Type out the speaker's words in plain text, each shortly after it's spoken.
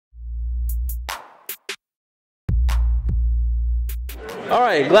All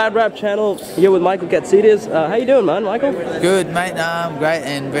right, GladrapChannel here with Michael Katsidis. How you doing, man, Michael? Good, mate. Great,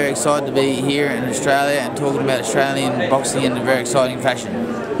 and very excited to be here in Australia and talking about Australian boxing in a very exciting fashion.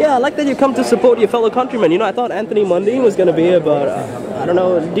 Yeah, I like that you come to support your fellow countrymen. You know, I thought Anthony Mundine was going to be here, but I don't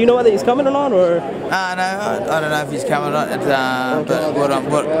know. Do you know whether he's coming or not? Or no, I don't know if he's coming or not. But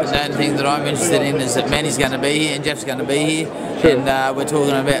the only thing that I'm interested in is that Manny's going to be here and Jeff's going to be here, sure. And we're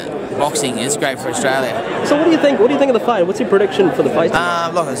talking about boxing. It's great for Australia. So what do you think? What do you think of the fight? What's your prediction for the fight?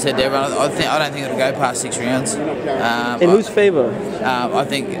 Like I said to everyone, I don't think it'll go past 6 rounds. In whose favour? I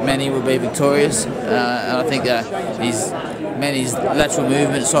think Manny will be victorious, and I think Manny's lateral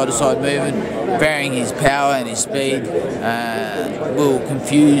movement, side-to-side movement, varying his power and his speed, will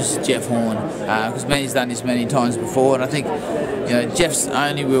confuse Jeff Horn, because Manny's done this many times before, and I think Jeff's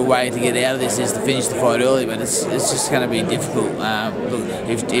only real way to get out of this is to finish the fight early, but it's just going to be difficult. Look,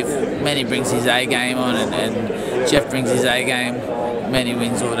 if Manny brings his A game on and Jeff brings his A game, Manny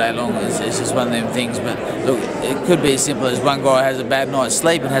wins all day long. It's just one of them things. But look, it could be as simple as one guy has a bad night's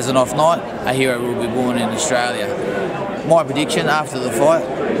sleep and has an off night. A hero will be born in Australia. My prediction after the fight,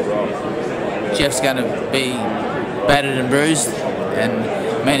 Jeff's going to be battered and bruised,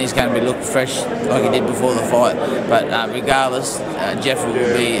 and Manny's going to be looking fresh like he did before the fight. But regardless, Jeff will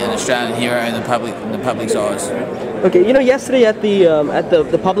be an Australian hero in the public's eyes. Okay, yesterday at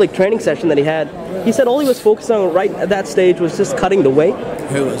the public training session that he had, he said all he was focused on right at that stage was just cutting the weight.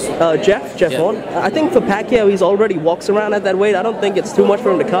 Who was? Jeff Horn. I think for Pacquiao, he's already walks around at that weight. I don't think it's too much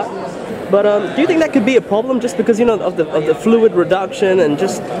for him to cut. But do you think that could be a problem just because of the fluid reduction and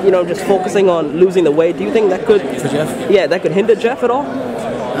just focusing on losing the weight? Do you think that could that could hinder Jeff at all?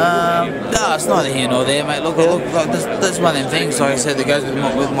 No, it's neither here nor there, mate. Look, that's one of them things. Like I said, that goes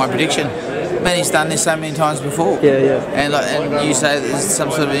with my prediction. Manny's done this so many times before. Yeah. And you say there's some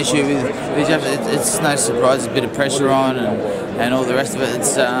sort of issue with Jeff. It's no surprise. There's a bit of pressure on and all the rest of it.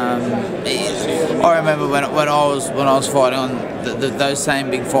 It's I remember when I was fighting on those same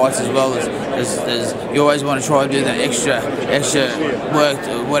big fights as well. As you always want to try and do that extra work,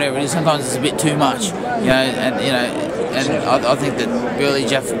 or whatever it is. Sometimes it's a bit too much, And I think that really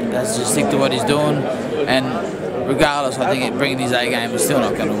Jeff has to stick to what he's doing, and regardless, I think bringing his A game is still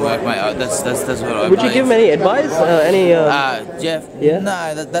not going to work, mate. That's what I believe. Would you give him any advice? Jeff? Yeah.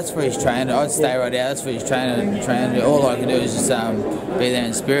 No, that's for his trainer. I'd stay right out. That's for his trainer. All I can do is just be there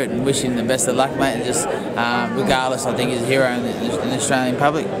in spirit and wish him the best of luck, mate. And just regardless, I think he's a hero in the Australian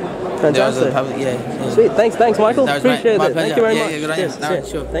public. Fantastic. The public, yeah. Sweet. Thanks, Michael. No, appreciate it. My pleasure. Thank you very much. Yeah, good on you. Cheers.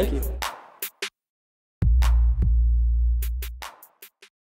 Sure. Thank you.